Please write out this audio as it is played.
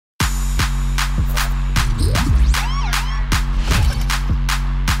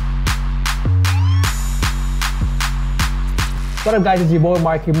What up, guys? It's your boy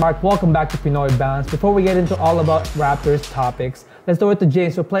Markie-Mark. Welcome back to Pinoy Bounce. Before we get into all about Raptors topics, let's throw it to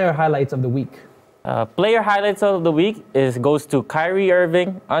James for player highlights of the week. Player highlights of the week goes to Kyrie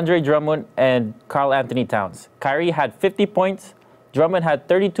Irving, Andre Drummond, and Karl Anthony Towns. Kyrie had 50 points, Drummond had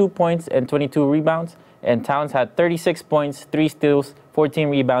 32 points and 22 rebounds, and Towns had 36 points, 3 steals, 14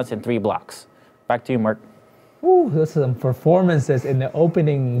 rebounds, and 3 blocks. Back to you, Mark. Ooh, those are some performances in the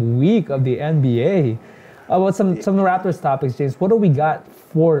opening week of the NBA. About some Raptors topics, James. What do we got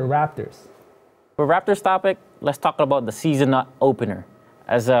for the Raptors? For Raptors topic, let's talk about the season opener.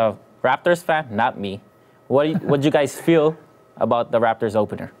 As a Raptors fan, not me, what did you guys feel about the Raptors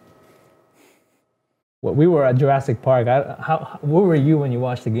opener? Well, we were at Jurassic Park. Where were you when you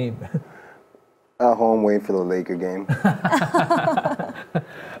watched the game? At home waiting for the Laker game.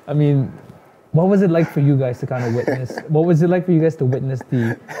 I mean, what was it like for you guys to kind of witness? What was it like for you guys to witness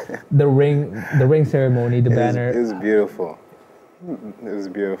the ring ceremony, the banner? It was beautiful. It was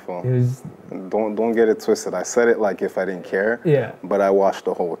beautiful. It was. Don't get it twisted. I said it like if I didn't care. Yeah. But I watched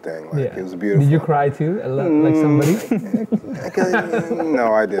the whole thing. Like, it was beautiful. Did you cry too, like somebody?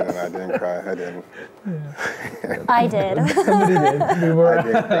 No, I didn't. I didn't cry. I didn't. Yeah. I did. Somebody did. We were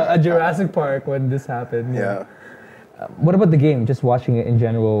at Jurassic Park when this happened. Yeah. What about the game? Just watching it in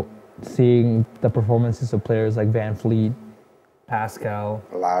general, seeing the performances of players like Van Fleet, Pascal,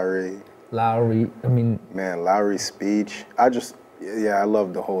 Lowry. I mean, man, Lowry's speech. I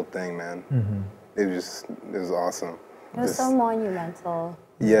loved the whole thing, man. Mm-hmm. It was awesome. It was so monumental.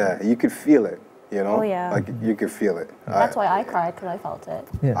 Yeah, you could feel it, you know? Oh, yeah. Like, you could feel it. That's why I cried, because I felt it.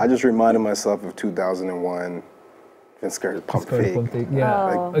 Yeah. I just reminded myself of 2001, Vince Carter's pump fake. Yeah,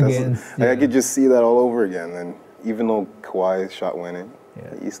 oh. I could just see that all over again. And even though Kawhi's shot winning,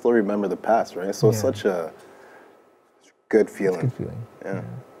 you still remember the past, right? So it's such a good feeling. It's a good feeling. Yeah.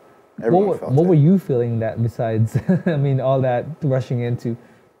 What were you feeling that besides, I mean, all that rushing into,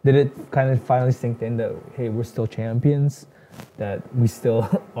 did it kind of finally sink in that, hey, we're still champions, that we still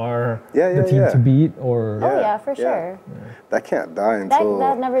are the team to beat, or? Oh yeah, for sure. Yeah. That can't die until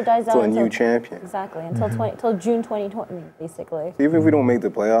that never dies down until a new champion. Exactly, until June 2020, basically. Even if we don't make the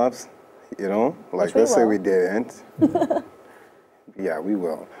playoffs, you know, like let's say we didn't, yeah, we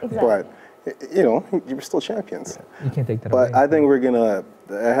will. Exactly. But you know, you're still champions. You can't take that away. But I think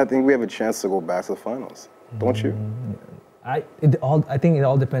I think we have a chance to go back to the finals. Don't you? I think it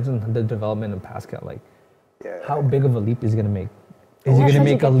all depends on the development of Pascal. Like, how big of a leap is he gonna make? Is he gonna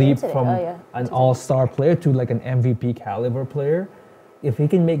make a leap from an all-star player to like an MVP caliber player? If he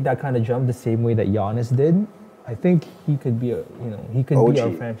can make that kind of jump the same way that Giannis did, I think he could be be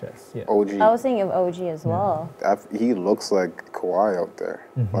our franchise. Yeah. OG. I was thinking of OG as well. He looks like Kawhi out there.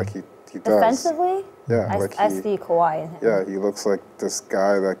 Like he does. Defensively? Yeah. I see Kawhi in him. Yeah, he looks like this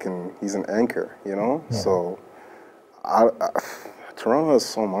guy he's an anchor, you know? Yeah. So, Toronto has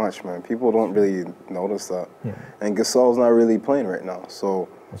so much, man. People don't really notice that. Yeah. And Gasol's not really playing right now. So,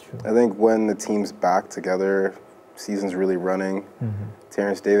 I think when the team's back together, season's really running,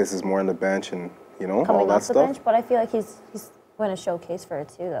 Terrence Davis is more on the bench and, you know, coming all that off the stuff. bench, but I feel like he's going to showcase for it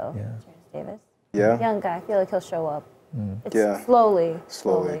too, though. Yeah. Terrence Davis. Yeah. Young guy. I feel like he'll show up. It's slowly.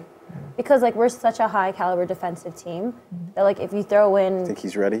 Because like we're such a high caliber defensive team that like if you throw in, Think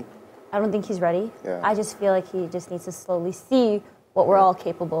he's ready? I don't think he's ready. Yeah. I just feel like he just needs to slowly see what we're all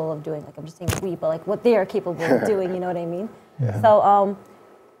capable of doing. Like I'm just saying we, but like what they are capable of doing. You know what I mean? Yeah. So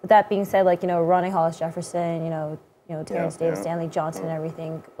with that being said, like Ronnie Hollis Jefferson, Terrence Davis, Stanley Johnson, and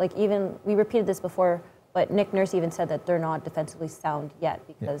everything. Like even we repeated this before, but Nick Nurse even said that they're not defensively sound yet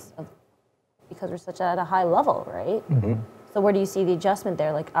because we're such at a high level, right? Mm-hmm. So where do you see the adjustment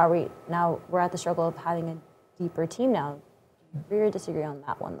there? Like, we're at the struggle of having a deeper team now. Agree or disagree on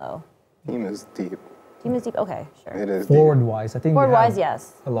that one, though? Team is deep. Okay, sure. It is forward-wise. I think forward-wise,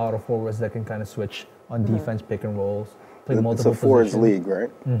 yes. A lot of forwards that can kind of switch on defense, pick and rolls, play multiple positions. It's a forwards league, right?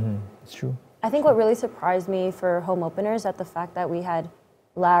 Mm-hmm. It's true. I think what really surprised me for home openers is the fact that we had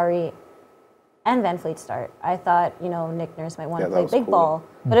Lowry and Van Fleet start. I thought, Nick Nurse might want to play big ball,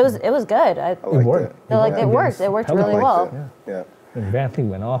 but it was good. It worked. It worked really well. Yeah. And Van Fleet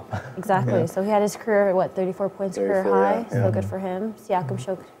went off. Exactly. So he had his career, 34 points career high. So good for him. Siakam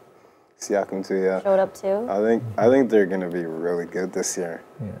showed up too. I think they're gonna be really good this year.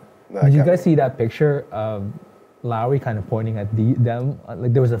 Yeah. Did you guys see that picture of Lowry kind of pointing at them?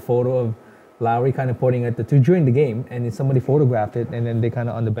 Like there was a photo of Lowry kind of pointing at the two during the game, and then somebody photographed it, and then they kind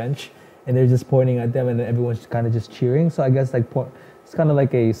of on the bench. And they're just pointing at them, and then everyone's kind of just cheering. So I guess it's kind of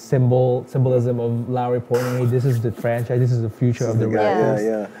like a symbolism of Lowry pointing, hey, this is the franchise, this is the future of the Raptors.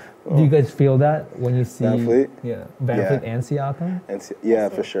 Yeah. Well, do you guys feel that when you see Van Fleet? Van Fleet and Siakam?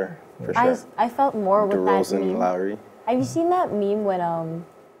 For sure. I felt more with DeRozan, that meme. Lowry. Have you seen that meme when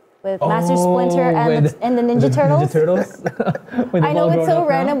with Master Splinter and the Ninja Turtles? Ninja Turtles. I know it's so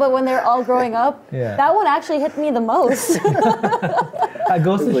random, but when they're all growing up, that one actually hit me the most. That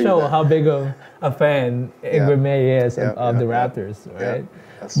goes to show how big of a fan Ingrid May is of the Raptors, right?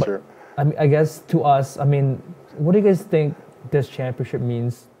 That's true. I mean, I guess to us, I mean, what do you guys think this championship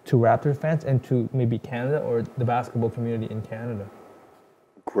means to Raptors fans and to maybe Canada or the basketball community in Canada?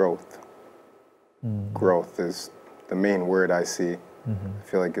 Growth. Growth is the main word I see. I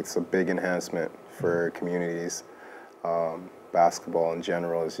feel like it's a big enhancement for communities. Basketball in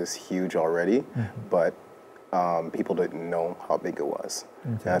general is just huge already, but people didn't know how big it was.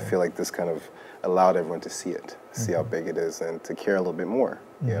 And I feel like this kind of allowed everyone to see it, see how big it is, and to care a little bit more,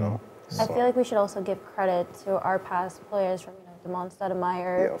 you know? I feel like we should also give credit to our past players from, DeMond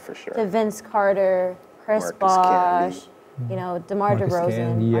Stoudemire for sure. to Vince Carter, Chris Bosh, DeMar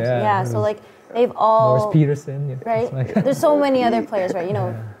DeRozan. So like they've all Morris Peterson, right? There's so many other players, right?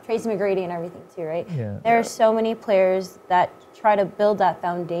 Tracy McGrady and everything too, right? There are so many players that try to build that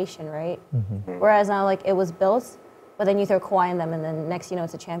foundation, right? Whereas now, like, it was built, but then you throw Kawhi in them, and then next,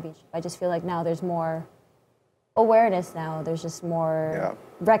 it's a championship. I just feel like now there's more awareness now. There's just more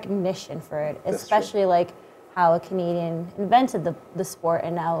recognition for it, especially like how a Canadian invented the sport,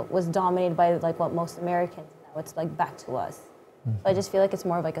 and now it was dominated by like what most Americans. Now it's like back to us. So I just feel like it's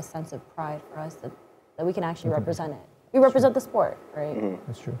more of like a sense of pride for us that we can actually represent it. We represent the sport, right?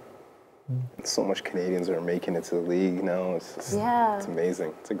 That's true. So much Canadians are making it to the league now. It's just, it's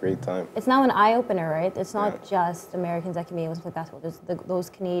amazing. It's a great time. It's now an eye-opener, right? It's not just Americans that can be able to play basketball. There's those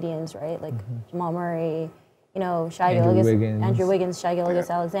Canadians, right? Like Jamal Murray, Shai Gilgeous, Andrew Wiggins, Shai Gilgeous,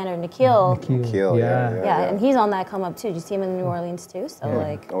 Alexander, Nikhil. Nikhil, and he's on that come up too. Did you see him in New Orleans too? So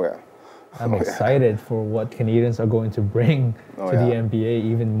like. Oh yeah. I'm excited for what Canadians are going to bring to the NBA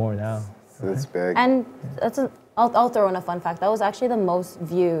even more now. It's big. And I'll throw in a fun fact. That was actually the most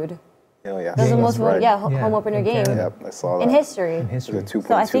viewed. Oh yeah. That was the most viewed, home opener game. Yep, I saw that. In history. In history. So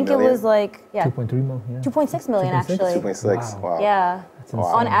I think it was like 2.3 million. 2.6 million actually. 2.6. Wow. Yeah. That's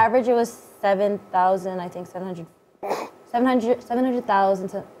insane. On average, it was 7,000. I think 700,000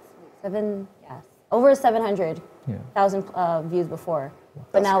 to over 700,000 views before.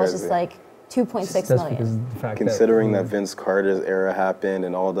 But now it's just like 2.6 million. Considering that Vince Carter's era happened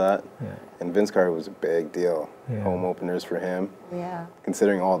and all that, and Vince Carter was a big deal. Home openers for him. Yeah.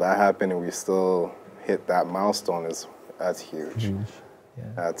 Considering all that happened and we still hit that milestone, that's huge.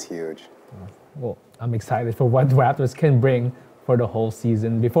 That's huge. Well, I'm excited for what the Raptors can bring for the whole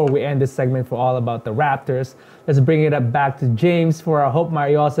season. Before we end this segment for all about the Raptors, let's bring it up back to James for our Hope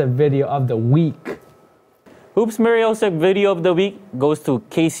Mariosep video of the week. Hoops Mariosep video of the week goes to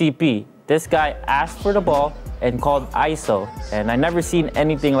KCP. This guy asked for the ball and called ISO, and I never seen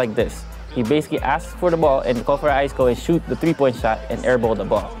anything like this. He basically asked for the ball and called for ISO and shoot the three-point shot and airball the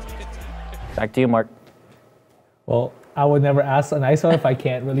ball. Back to you, Mark. Well, I would never ask an ISO if I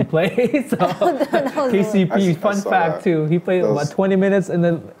can't really play. So KCP, fun fact too. He played about 20 minutes in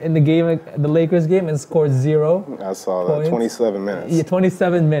the game, the Lakers game, and scored 0. I saw that. 27 minutes. Yeah,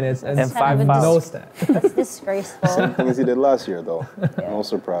 27 minutes and 5 fouls. No stat. That's disgraceful. Same thing as he did last year, though. No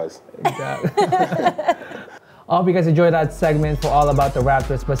surprise. Exactly. I hope you guys enjoyed that segment for all about the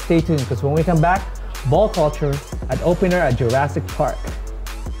Raptors, but stay tuned because when we come back, ball culture at opener at Jurassic Park.